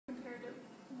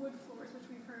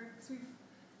because we've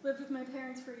lived with my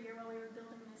parents for a year while we were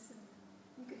building this, and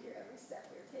you could hear every step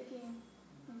we were taking.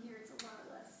 And here it's a lot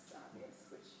less obvious,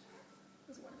 which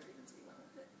was one of the reasons we went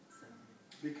with it. So.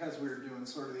 Because we were doing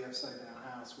sort of the upside down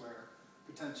house where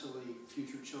potentially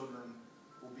future children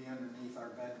will be underneath our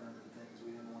bedroom and things,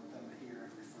 we didn't want them to hear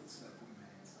every footstep we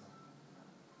made.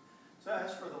 So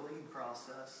as for the lead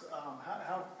process,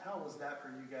 how was that for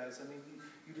you guys? I mean,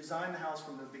 you designed the house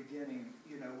from the beginning,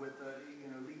 with the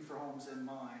Lead for Homes in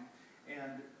mind,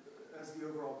 and as the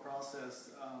overall process,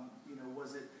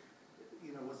 was it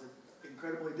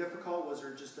incredibly difficult? Was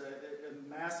there just a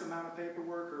mass amount of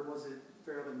paperwork, or was it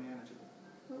fairly manageable?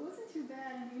 Well, it wasn't too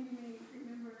bad. I mean, you may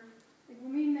remember, like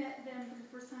when we met them for the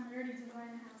first time, I already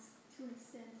designed the house to an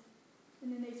extent,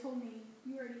 and then they told me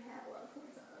you already have a lot of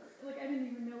points on it. Like I didn't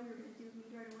even know we were going to do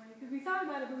Lead right away because we thought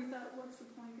about it, but we thought, what's the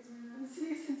point? Because we're in the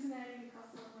city of Cincinnati, it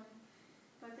costs a lot of money.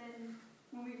 But then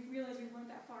when we realized we weren't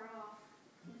that far off,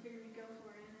 we figured we'd go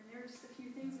for it. And then there were just a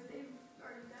few things that they've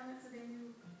already done it, so they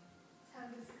knew to have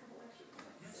just a couple extra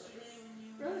points. So it's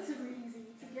relatively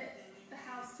easy to get the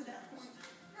house to that point.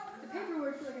 The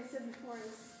paperwork, like I said before,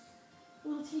 is a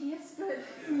little tedious, but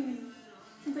I mean,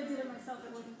 since I did it myself,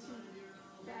 it wasn't too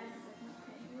bad because I couldn't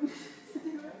pay anyone to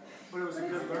do it. But it was a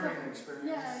good learning experience.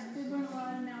 Yeah, I did learn a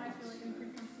lot, and now I feel like I'm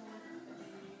pretty comfortable with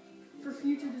it. For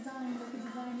future designs, I could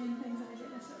design in things that I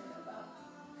didn't necessarily know about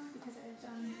because I had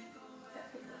done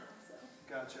that paperwork. So.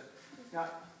 Gotcha.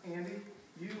 Now, Andy,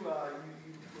 you were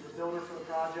the builder for the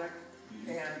project,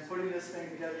 and putting this thing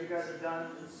together. You guys have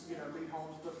done Lead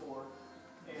Homes before,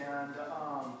 and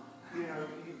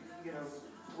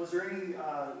was there any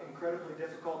incredibly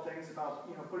difficult things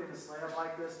about putting a slab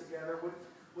like this together?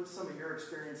 What's some of your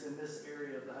experience in this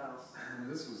area of the house?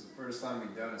 This was the first time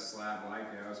we'd done a slab like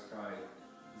it.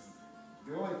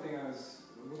 The only thing I was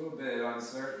a little bit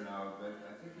uncertain of, but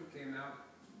I think it came out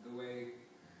the way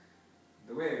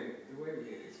we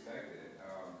expected it.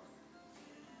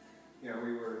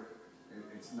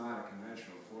 It's not a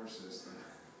conventional floor system,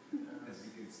 as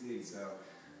you can see. So,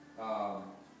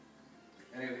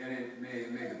 and it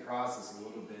made the process a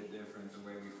little bit different the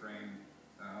way we framed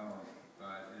the home.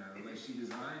 But the way she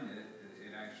designed it,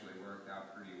 it actually worked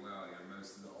out pretty well.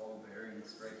 Most of the old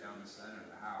bearings right down the center of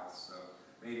the house, so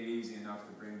made it easy enough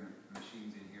to bring the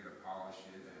machines in here to polish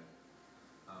it.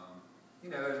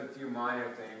 And there's a few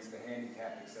minor things. The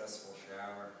handicapped accessible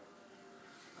shower.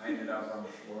 I ended up on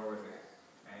the floor with an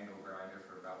angle grinder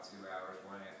for about 2 hours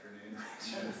one afternoon.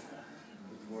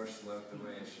 The floor sloped the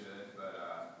way it should, but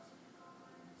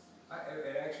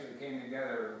it actually came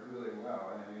together really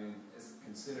well. And I mean,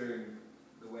 considering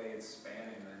the way it's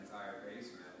spanning the entire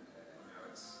basement,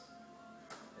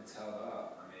 it's held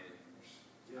up. I mean,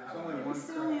 we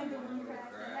still only have the one crack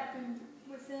that happened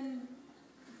within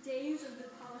days of the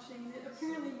polishing. It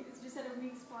apparently it's just at a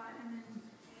weak spot, and then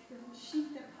the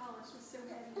sheet that polished was so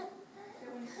heavy that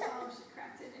when it polished, it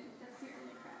cracked it, and that's the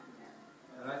only crack we had.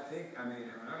 And I think,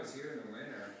 when I was here in the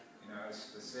winter, I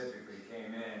specifically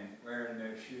came in wearing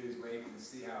no shoes, waiting to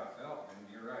see how it felt. And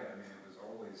you're right. I mean, it was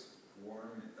always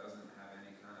warm. It doesn't have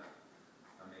any kind of.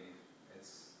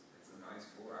 It's a nice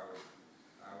floor.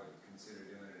 I would consider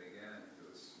doing it again if it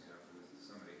was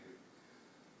somebody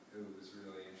who was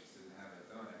really interested in having it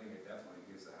done. I think it definitely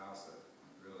gives the house the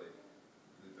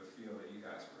feel that you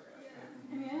guys were at. Yeah.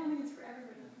 I mean, I don't think it's for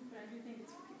everybody, but I do think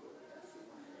it's for people like us who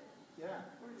wanted it. Yeah.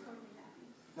 We're totally happy.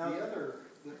 Now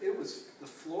the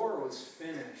floor was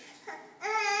finished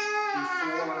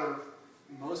before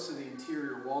most of the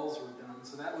interior walls were done.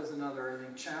 So that was another, I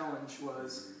think, challenge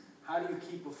was how do you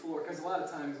keep a floor? Because a lot of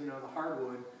times, the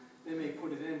hardwood, they may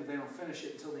put it in, but they don't finish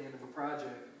it until the end of the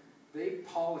project. They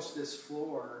polished this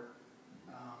floor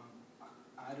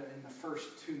in the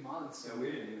first 2 months. So we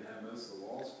didn't even have most of the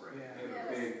walls framed. Yeah. They were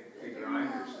big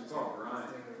grinders. It's all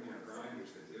grinders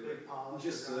that do it.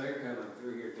 Just so they're coming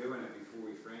through here doing it before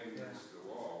we framed most of the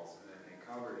walls, and then they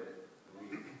covered it.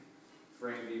 We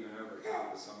framed even over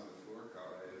top of some of the floor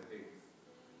cover. They had big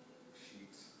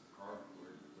sheets of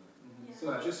cardboard. Yeah.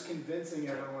 So just convincing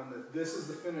everyone that this is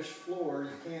the finished floor,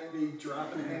 you can't be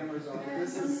dropping hammers on it.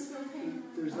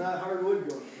 There's not hardwood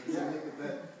going.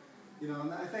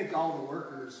 And I think all the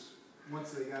workers,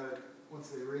 once they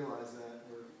realized that,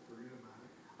 were good about it.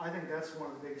 I think that's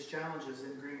one of the biggest challenges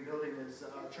in green building is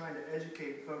trying to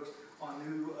educate folks on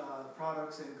new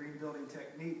products and green building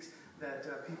techniques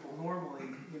that people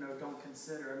normally don't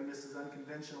consider. I mean, this is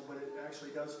unconventional, but it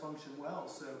actually does function well.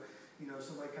 So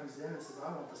somebody comes in and says,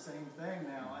 "I want the same thing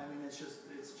now." I mean, it's just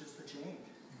a change.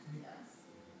 Yes.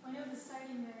 I know the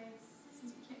siding there,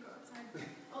 since we can't go outside,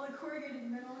 all the corrugated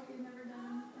metal we've never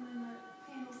done, and then the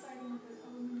panel siding with the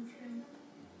aluminum trim,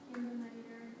 we haven't done that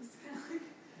either. It's kind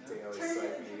of like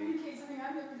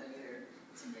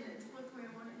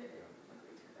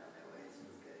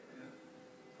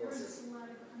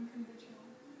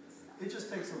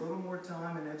just takes a little more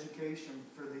time and education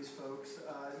for these folks,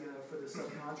 for the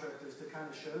subcontractors to kind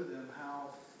of show them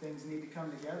how things need to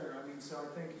come together. I mean, so I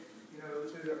think,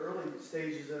 through the early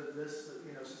stages of this,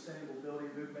 sustainable building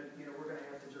movement, we're going to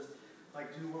have to just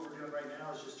do what we're doing right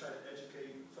now is just try to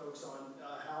educate folks on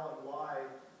how and why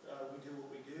we do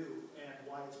what we do and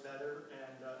why it's better.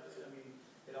 And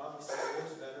it obviously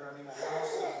is better. I mean, a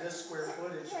house of this square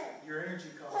footage, your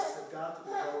energy costs have got to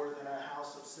be lower than a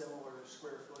house of similar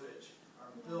square footage.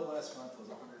 Our bill last month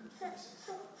was $126.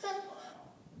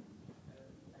 Wow.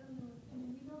 I don't know. I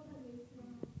mean, we both have AC.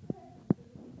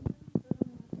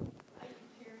 I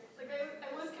compared.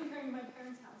 I was comparing my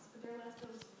parents' house, but their last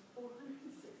bill was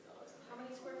 $406. How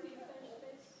many square feet of finished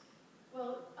space?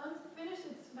 Well,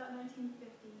 unfinished it's about 1950,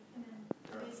 and then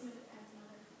the basement adds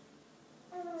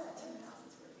another 2,000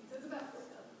 square feet. So it's about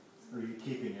 4,000. Are you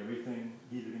keeping everything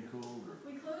heated and cooled, or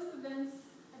We closed the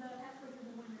vents about halfway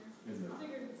through the winter. In the I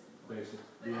figured it's basic?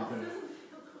 but it also doesn't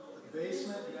feel cold. The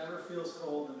basement never feels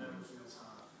cold and never feels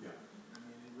hot. Yeah. I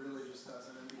mean, it really just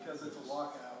doesn't. And because it's a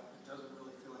walkout, it doesn't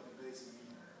really feel like a basement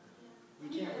either.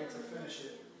 We can't wait to finish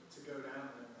it to go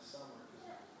down there in the summer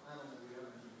because I don't think we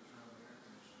have any air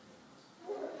conditioning.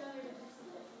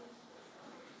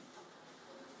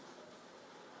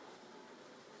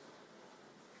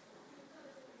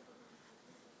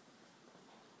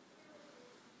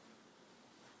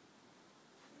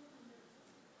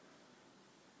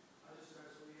 I just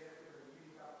noticed we have a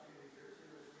unique opportunity here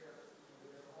too. Is we have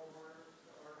the homeowner,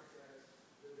 the architect,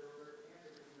 the builder,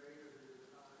 and the grader who is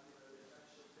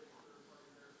actually taking third-party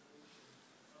verification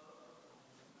of the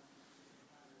home and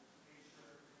kind of make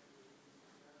sure everything is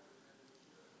together as it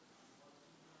should. Once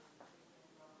we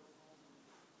think about those homes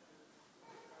and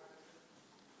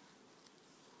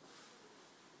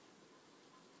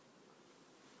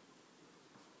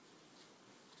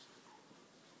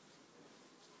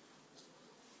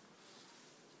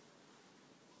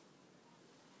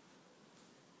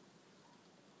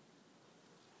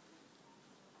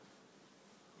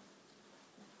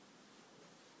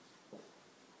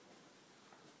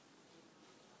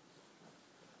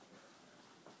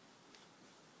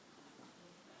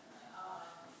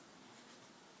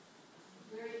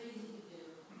Very easy to do.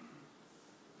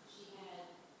 She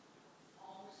had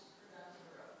almost productive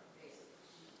growth, basically.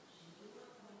 She knew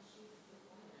what when she was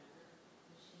going under,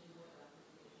 and she knew what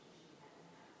application she had to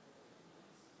have.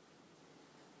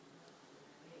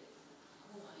 Made it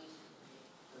a whole lot easier for me.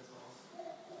 That's awesome.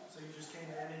 So you just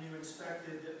came in and you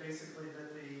inspected that basically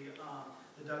that the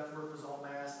ductwork was all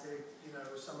mastic,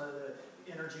 some of the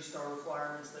Energy Star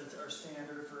requirements that are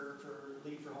standard for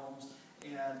LEED for homes,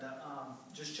 and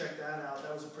just check that out.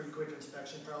 That was a pretty quick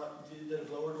inspection. Probably did a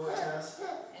blower door test.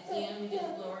 At the end, we did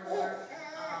a blower door.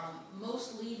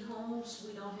 Most LEED homes,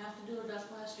 we don't have to do a duct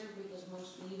plaster because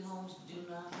most LEED homes do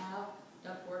not have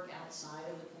ductwork outside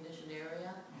of the conditioned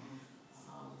area.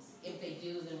 If they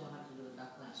do, then we'll have to do a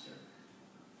duct plaster.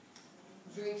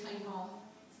 Very tight home,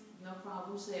 no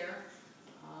problems there.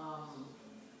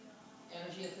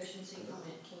 Energy efficiency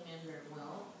came in very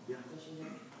well. Yeah. Because you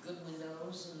had good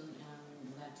windows and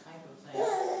that type of thing.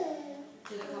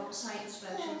 Did a couple site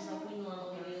inspections like we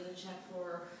normally do to check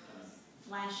for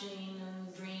flashing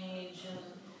and drainage and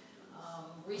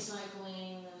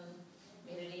recycling, and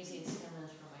made it easy. It's 10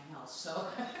 minutes from my house, so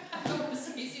it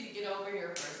was easy to get over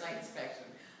here for a site inspection.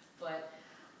 But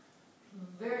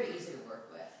very easy to work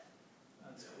with.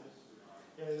 That's cool.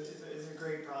 Yeah, it's a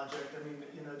great project. I mean,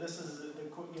 this is the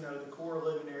core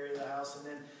living area of the house, and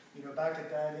then back at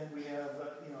that end we have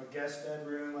a guest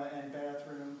bedroom and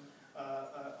bathroom,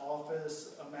 an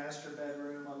office, a master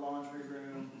bedroom, a laundry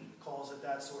room, closet,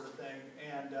 that sort of thing.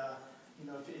 And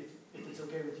if it's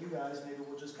okay with you guys, maybe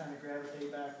we'll just kind of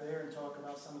gravitate back there and talk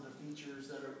about some of the features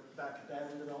that are back at that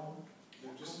end of the home.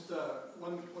 Yeah, just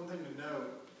one thing to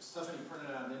note, Stephanie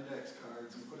printed out index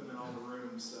cards and put them in all the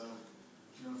rooms, so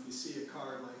if you see a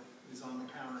card like is on the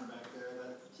counter back there,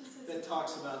 that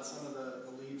talks about some of the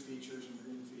LEED features and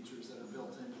green features that are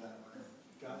built into that room.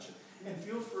 Gotcha. And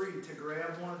feel free to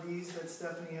grab one of these that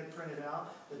Stephanie had printed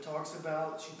out that talks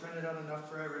about, she printed out enough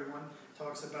for everyone,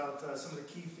 talks about some of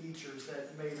the key features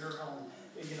that made her home,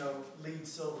 LEED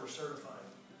Silver certified.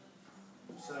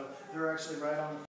 So they're actually right on the